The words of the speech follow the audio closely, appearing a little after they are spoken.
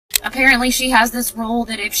Apparently she has this rule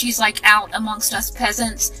that if she's like out amongst us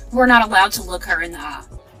peasants, we're not allowed to look her in the eye.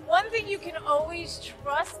 One thing you can always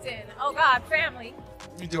trust in, oh God, family.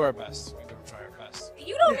 We do our best. We do try our best.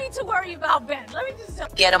 You don't need to worry about Ben. Let me just tell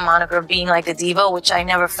you. Get a moniker of being like a diva, which I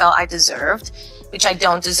never felt I deserved, which I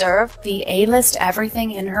don't deserve. The A-list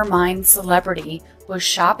everything in her mind celebrity was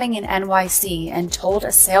shopping in NYC and told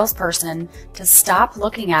a salesperson to stop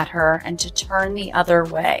looking at her and to turn the other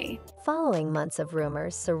way. Following months of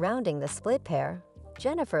rumors surrounding the split pair,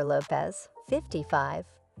 Jennifer Lopez, 55,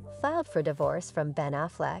 filed for divorce from Ben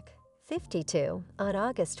Affleck, 52, on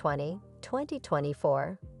August 20,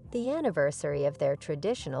 2024, the anniversary of their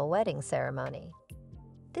traditional wedding ceremony.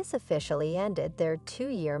 This officially ended their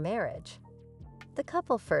 2-year marriage. The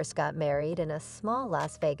couple first got married in a small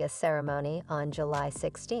Las Vegas ceremony on July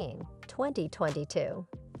 16, 2022,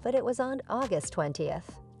 but it was on August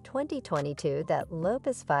 20th, 2022 that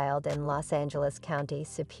Lopez filed in Los Angeles County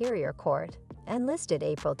Superior Court and listed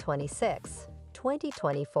April 26,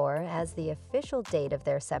 2024 as the official date of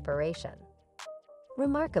their separation.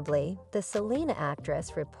 Remarkably, the Selena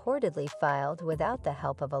actress reportedly filed without the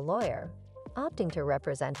help of a lawyer, opting to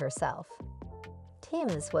represent herself.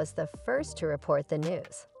 Tim's was the first to report the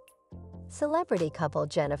news. Celebrity couple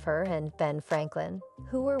Jennifer and Ben Franklin,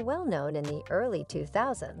 who were well known in the early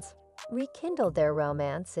 2000s, rekindled their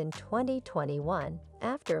romance in 2021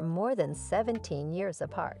 after more than 17 years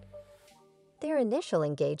apart. Their initial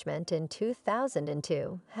engagement in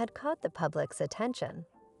 2002 had caught the public's attention,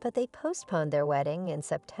 but they postponed their wedding in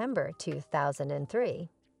September 2003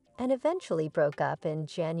 and eventually broke up in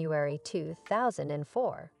January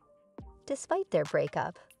 2004. Despite their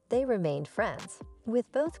breakup, they remained friends,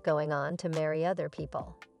 with both going on to marry other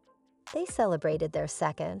people. They celebrated their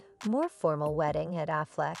second, more formal wedding at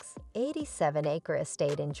Affleck's 87-acre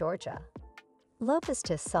estate in Georgia. Lopez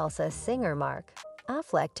to salsa singer Mark,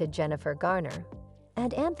 Affleck to Jennifer Garner,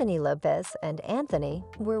 and Anthony Lopez and Anthony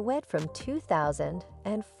were wed from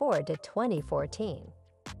 2004 to 2014.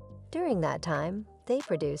 During that time, they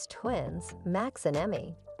produced twins, Max and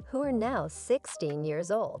Emmy, who are now 16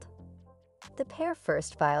 years old. The pair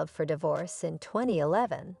first filed for divorce in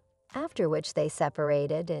 2011, after which they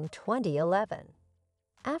separated in 2011.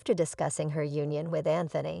 After discussing her union with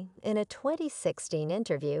Anthony in a 2016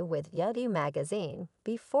 interview with Yahoo magazine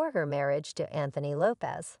before her marriage to Anthony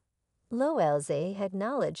Lopez, Lopez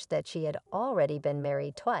acknowledged that she had already been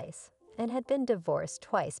married twice and had been divorced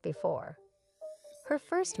twice before. Her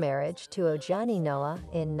first marriage to Ojani Noah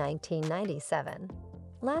in 1997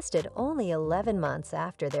 lasted only 11 months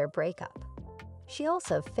after their breakup. She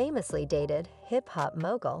also famously dated hip-hop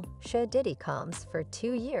mogul Sha Diddy Combs for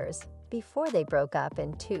 2 years before they broke up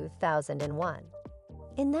in 2001.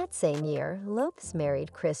 In that same year, Lopez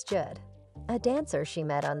married Chris Judd, a dancer she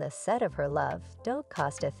met on the set of her Love Don't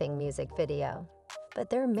Cost a Thing music video. But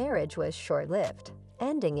their marriage was short-lived,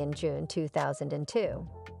 ending in June 2002,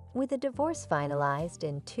 with a divorce finalized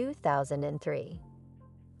in 2003.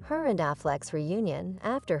 Her and Affleck's reunion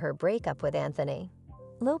after her breakup with Anthony,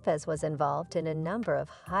 Lopez was involved in a number of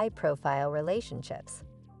high-profile relationships.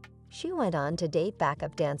 She went on to date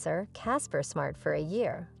backup dancer Casper Smart for a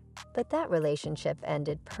year, but that relationship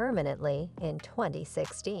ended permanently in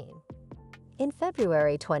 2016. In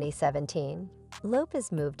February 2017,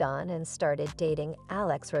 Lopez moved on and started dating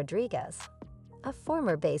Alex Rodriguez, a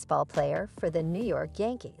former baseball player for the New York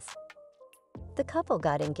Yankees. The couple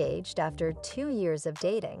got engaged after 2 years of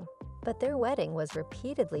dating, but their wedding was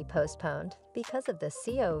repeatedly postponed because of the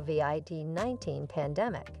COVID-19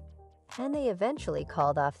 pandemic, and they eventually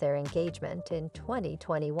called off their engagement in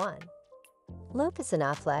 2021. Lopez and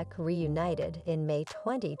Affleck reunited in May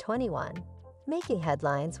 2021, making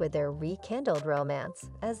headlines with their rekindled romance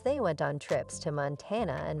as they went on trips to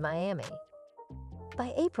Montana and Miami.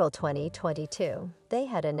 By April 2022, they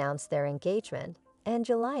had announced their engagement, and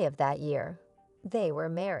July of that year, they were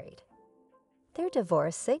married. Their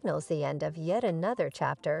divorce signals the end of yet another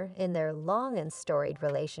chapter in their long and storied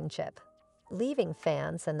relationship, leaving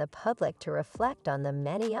fans and the public to reflect on the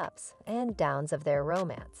many ups and downs of their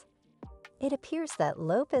romance. It appears that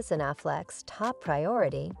Lopez and Affleck's top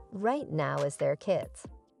priority right now is their kids.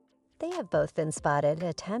 They have both been spotted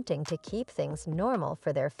attempting to keep things normal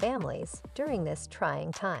for their families during this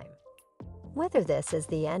trying time. Whether this is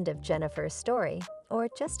the end of Jennifer's story or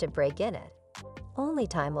just a break in it, only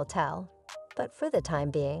time will tell. But for the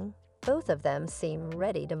time being, both of them seem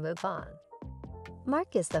ready to move on.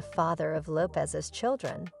 Mark is the father of Lopez's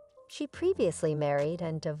children. She previously married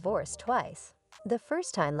and divorced twice, the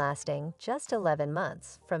first time lasting just 11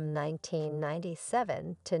 months from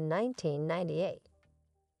 1997 to 1998.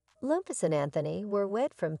 Lopez and Anthony were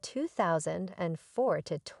wed from 2004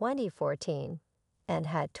 to 2014 and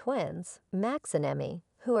had twins, Max and Emmy,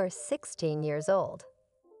 who are 16 years old.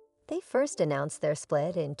 They first announced their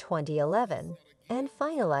split in 2011 and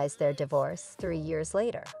finalized their divorce 3 years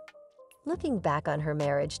later. Looking back on her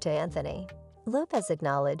marriage to Anthony, Lopez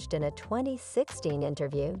acknowledged in a 2016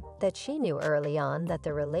 interview that she knew early on that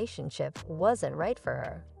the relationship wasn't right for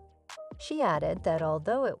her. She added that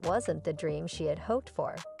although it wasn't the dream she had hoped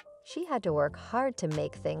for, she had to work hard to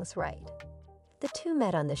make things right. The two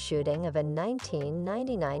met on the shooting of a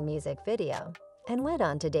 1999 music video and went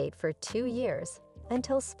on to date for 2 years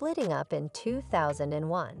until splitting up in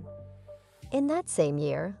 2001. In that same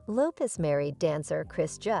year, Lopez married dancer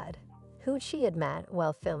Chris Judd, who she had met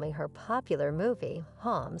while filming her popular movie,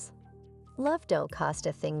 Homs. Love Don't Cost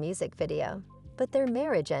a Thing music video, but their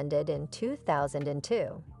marriage ended in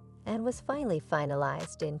 2002 and was finally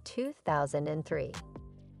finalized in 2003.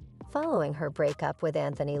 Following her breakup with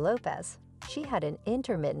Anthony Lopez, she had an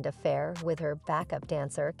intermittent affair with her backup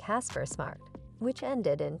dancer Casper Smart, which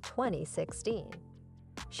ended in 2016.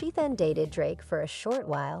 She then dated Drake for a short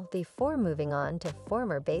while before moving on to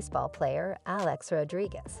former baseball player Alex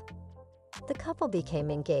Rodriguez. The couple became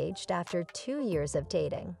engaged after 2 years of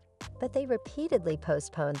dating, but they repeatedly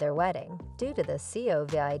postponed their wedding due to the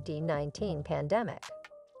COVID-19 pandemic,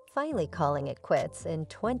 finally calling it quits in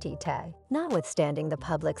 2010. Notwithstanding the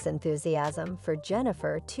public's enthusiasm for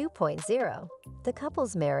Jennifer 2.0, the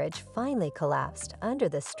couple's marriage finally collapsed under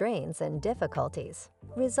the strains and difficulties,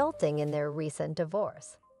 resulting in their recent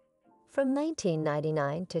divorce. From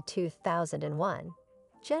 1999 to 2001,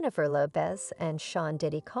 Jennifer Lopez and Sean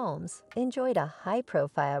Diddy Combs enjoyed a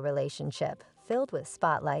high-profile relationship filled with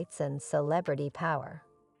spotlights and celebrity power.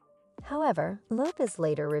 However, Lopez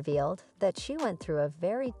later revealed that she went through a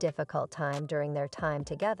very difficult time during their time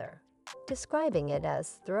together, describing it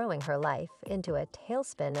as throwing her life into a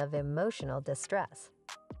tailspin of emotional distress.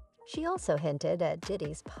 She also hinted at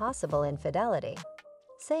Diddy's possible infidelity,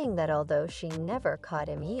 saying that although she never caught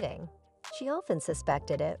him eating, she often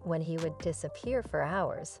suspected it when he would disappear for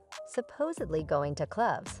hours, supposedly going to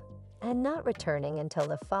clubs, and not returning until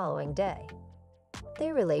the following day.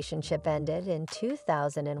 Their relationship ended in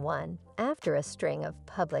 2001 after a string of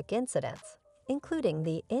public incidents, including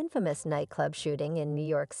the infamous nightclub shooting in New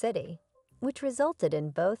York City, which resulted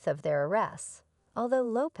in both of their arrests, although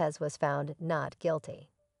Lopez was found not guilty.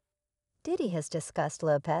 Diddy has discussed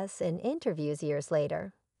Lopez in interviews years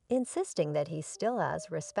later, insisting that he still has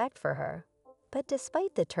respect for her. But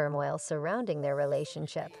despite the turmoil surrounding their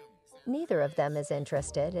relationship, neither of them is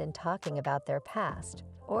interested in talking about their past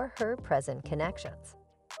or her present connections.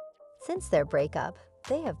 Since their breakup,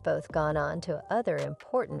 they have both gone on to other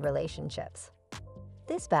important relationships.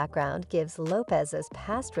 This background gives Lopez's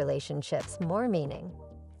past relationships more meaning,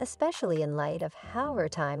 especially in light of how her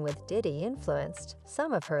time with Diddy influenced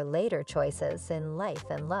some of her later choices in life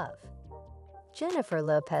and love. Jennifer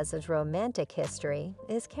Lopez's romantic history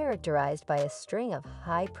is characterized by a string of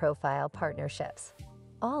high-profile partnerships,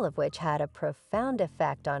 all of which had a profound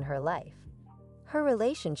effect on her life. Her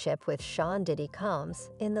relationship with Sean Diddy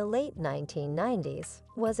Combs in the late 1990s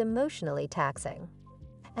was emotionally taxing,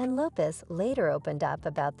 and Lopez later opened up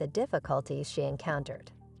about the difficulties she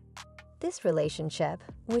encountered. This relationship,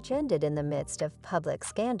 which ended in the midst of public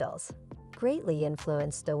scandals, greatly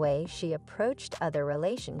influenced the way she approached other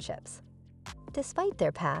relationships. Despite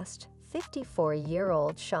their past,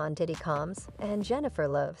 54-year-old Sean Diddy Combs and Jennifer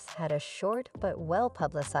Lopez had a short but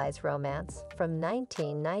well-publicized romance from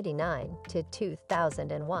 1999 to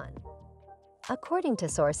 2001. According to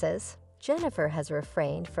sources, Jennifer has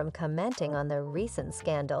refrained from commenting on the recent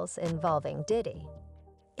scandals involving Diddy.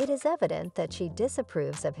 It is evident that she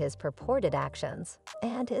disapproves of his purported actions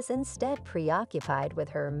and is instead preoccupied with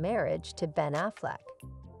her marriage to Ben Affleck.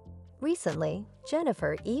 Recently,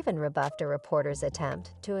 Jennifer even rebuffed a reporter's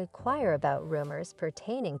attempt to inquire about rumors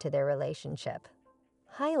pertaining to their relationship,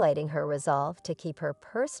 highlighting her resolve to keep her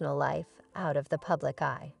personal life out of the public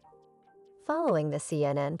eye. Following the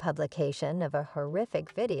CNN publication of a horrific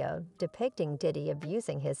video depicting Diddy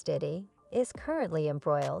abusing his Diddy, is currently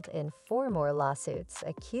embroiled in 4 more lawsuits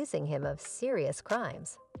accusing him of serious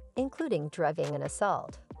crimes, including drugging and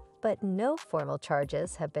assault, but no formal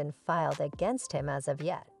charges have been filed against him as of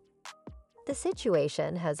yet. The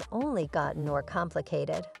situation has only gotten more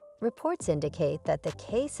complicated. Reports indicate that the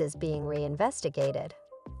case is being reinvestigated,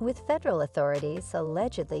 with federal authorities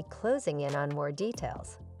allegedly closing in on more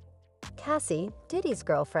details. Cassie, Diddy's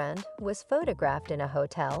girlfriend, was photographed in a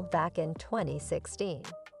hotel back in 2016.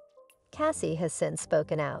 Cassie has since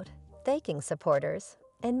spoken out, thanking supporters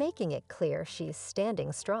and making it clear she's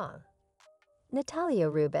standing strong. Natalia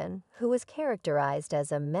Rubin, who was characterized as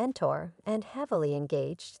a mentor and heavily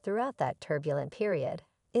engaged throughout that turbulent period,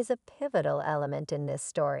 is a pivotal element in this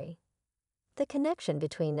story. The connection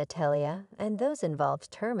between Natalia and those involved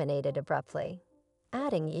terminated abruptly,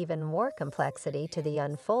 adding even more complexity to the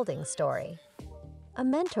unfolding story. A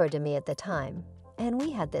mentor to me at the time, and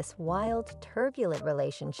we had this wild, turbulent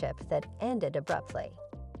relationship that ended abruptly.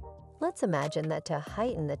 Let's imagine that to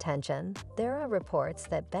heighten the tension, there are reports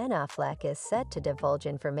that Ben Affleck is set to divulge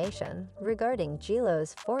information regarding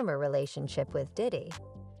J-Lo's former relationship with Diddy,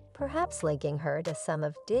 perhaps linking her to some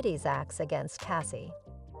of Diddy's acts against Cassie.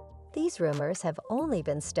 These rumors have only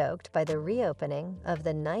been stoked by the reopening of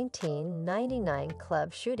the 1999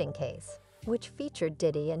 club shooting case, which featured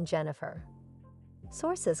Diddy and Jennifer.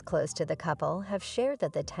 Sources close to the couple have shared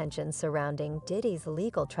that the tension surrounding Diddy's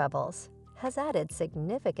legal troubles has added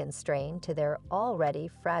significant strain to their already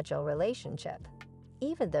fragile relationship,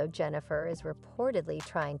 even though Jennifer is reportedly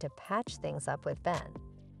trying to patch things up with Ben.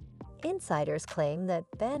 Insiders claim that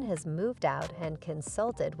Ben has moved out and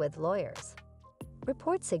consulted with lawyers.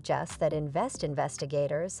 Reports suggest that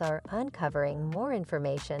investigators are uncovering more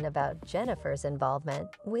information about Jennifer's involvement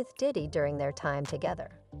with Diddy during their time together.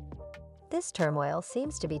 This turmoil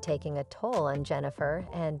seems to be taking a toll on Jennifer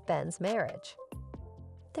and Ben's marriage.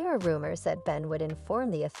 There are rumors that Ben would inform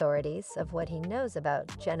the authorities of what he knows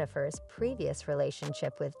about Jennifer's previous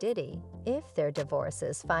relationship with Diddy if their divorce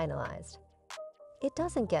is finalized. It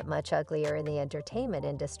doesn't get much uglier in the entertainment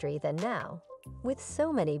industry than now, with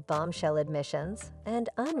so many bombshell admissions and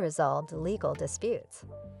unresolved legal disputes.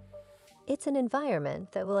 It's an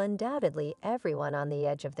environment that will undoubtedly everyone on the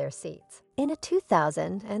edge of their seats. In a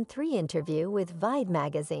 2003 interview with Vibe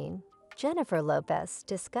magazine, Jennifer Lopez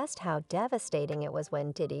discussed how devastating it was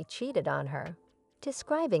when Diddy cheated on her,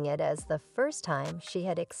 describing it as the first time she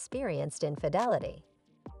had experienced infidelity.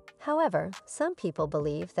 However, some people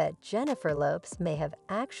believe that Jennifer Lopez may have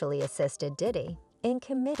actually assisted Diddy in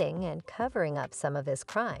committing and covering up some of his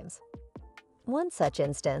crimes. One such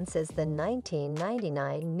instance is the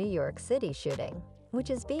 1999 New York City shooting,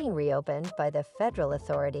 which is being reopened by the federal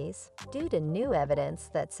authorities due to new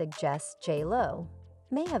evidence that suggests J-Lo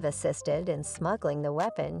may have assisted in smuggling the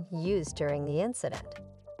weapon used during the incident.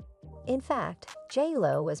 In fact,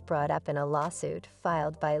 J-Lo was brought up in a lawsuit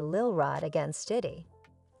filed by Lil Rod against Diddy,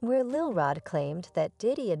 where Lil Rod claimed that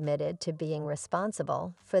Diddy admitted to being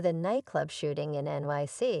responsible for the nightclub shooting in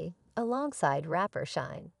NYC alongside rapper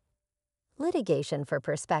Shine. Litigation for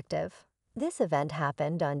perspective, this event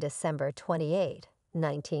happened on December 28,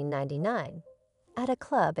 1999, at a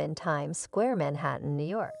club in Times Square, Manhattan, New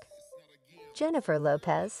York. Jennifer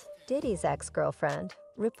Lopez, Diddy's ex-girlfriend,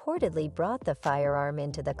 reportedly brought the firearm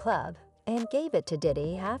into the club and gave it to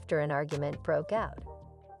Diddy after an argument broke out.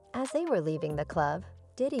 As they were leaving the club,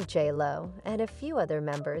 Diddy, J-Lo, and a few other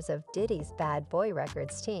members of Diddy's Bad Boy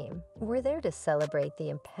Records team were there to celebrate the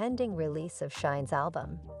impending release of Shine's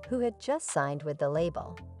album, who had just signed with the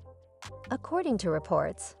label. According to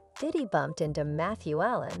reports, Diddy bumped into Matthew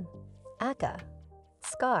Allen, aka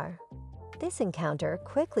Scar. This encounter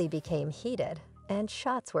quickly became heated, and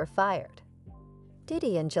shots were fired.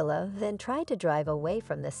 Diddy and J-Lo then tried to drive away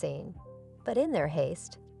from the scene, but in their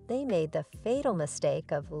haste, they made the fatal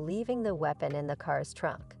mistake of leaving the weapon in the car's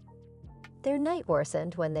trunk. Their night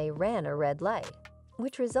worsened when they ran a red light,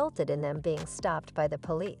 which resulted in them being stopped by the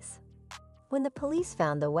police. When the police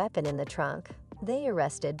found the weapon in the trunk, they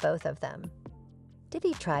arrested both of them.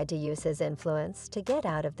 Diddy tried to use his influence to get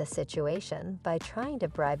out of the situation by trying to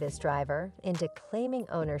bribe his driver into claiming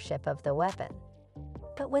ownership of the weapon.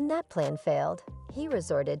 But when that plan failed, he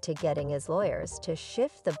resorted to getting his lawyers to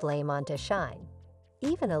shift the blame onto Shine,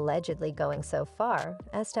 even allegedly going so far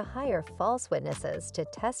as to hire false witnesses to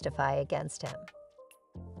testify against him.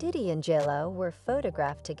 Diddy and J-Lo were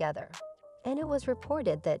photographed together, and it was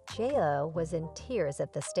reported that J-Lo was in tears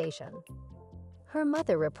at the station. Her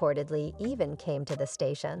mother reportedly even came to the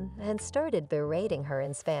station and started berating her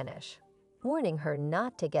in Spanish, warning her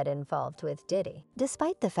not to get involved with Diddy.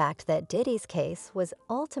 Despite the fact that Diddy's case was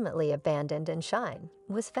ultimately abandoned and Shine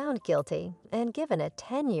was found guilty and given a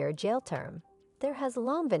 10-year jail term, there has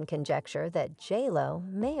long been conjecture that J-Lo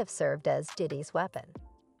may have served as Diddy's weapon.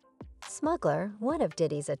 Smuggler, one of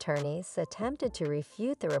Diddy's attorneys, attempted to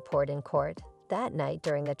refute the report in court that night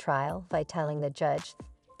during the trial by telling the judge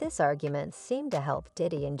this argument seemed to help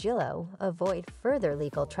Diddy and J-Lo avoid further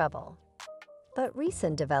legal trouble. But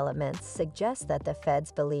recent developments suggest that the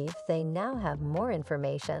feds believe they now have more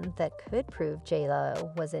information that could prove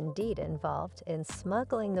J-Lo was indeed involved in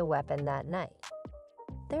smuggling the weapon that night.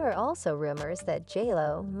 There are also rumors that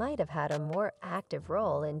J-Lo might have had a more active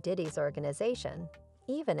role in Diddy's organization,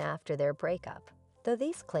 even after their breakup, though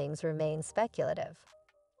these claims remain speculative.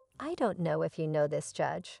 I don't know if you know this,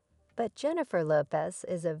 Judge, but Jennifer Lopez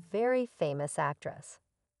is a very famous actress.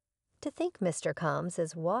 To think Mr. Combs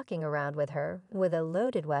is walking around with her with a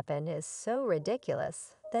loaded weapon is so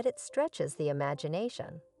ridiculous that it stretches the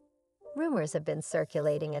imagination. Rumors have been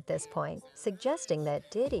circulating at this point, suggesting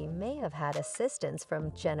that Diddy may have had assistance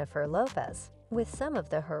from Jennifer Lopez with some of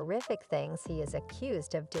the horrific things he is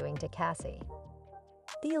accused of doing to Cassie.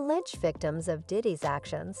 The alleged victims of Diddy's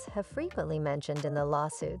actions have frequently mentioned in the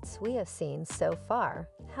lawsuits we have seen so far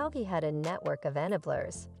how he had a network of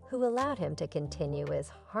enablers who allowed him to continue his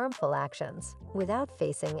harmful actions without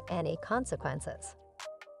facing any consequences.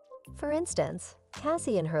 For instance,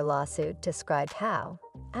 Cassie in her lawsuit described how,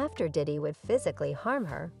 after Diddy would physically harm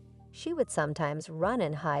her, she would sometimes run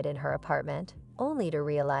and hide in her apartment, only to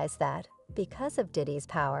realize that, because of Diddy's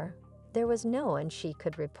power, there was no one she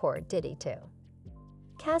could report Diddy to.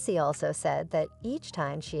 Cassie also said that each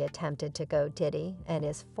time she attempted to go Diddy and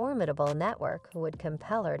his formidable network would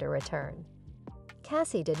compel her to return.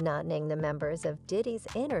 Cassie did not name the members of Diddy's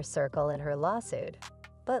inner circle in her lawsuit,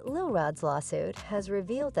 but Lil Rod's lawsuit has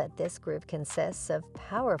revealed that this group consists of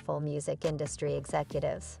powerful music industry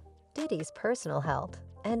executives, Diddy's personal help,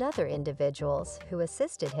 and other individuals who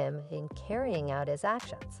assisted him in carrying out his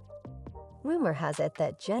actions. Rumor has it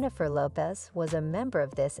that Jennifer Lopez was a member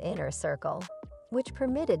of this inner circle, which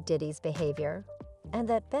permitted Diddy's behavior, and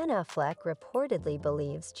that Ben Affleck reportedly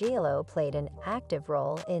believes J.Lo played an active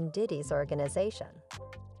role in Diddy's organization.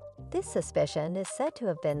 This suspicion is said to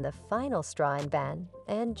have been the final straw in Ben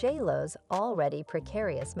and J.Lo's already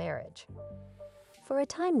precarious marriage. For a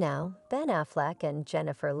time now, Ben Affleck and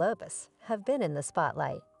Jennifer Lopez have been in the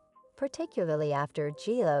spotlight, particularly after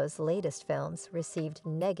J.Lo's latest films received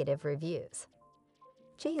negative reviews.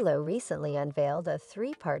 J.Lo recently unveiled a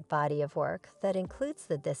 3-part body of work that includes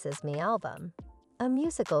the This Is Me album, a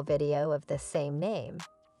musical video of the same name,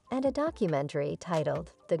 and a documentary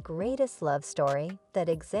titled The Greatest Love Story that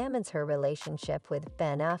examines her relationship with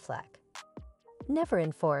Ben Affleck. Never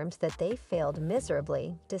informed that they failed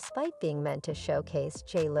miserably despite being meant to showcase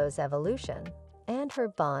J.Lo's evolution and her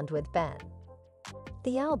bond with Ben.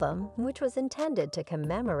 The album, which was intended to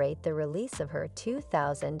commemorate the release of her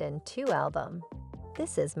 2002 album,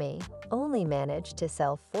 This Is Me, only managed to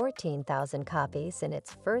sell 14,000 copies in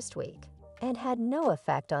its first week and had no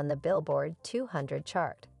effect on the Billboard 200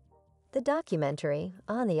 chart. The documentary,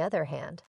 on the other hand,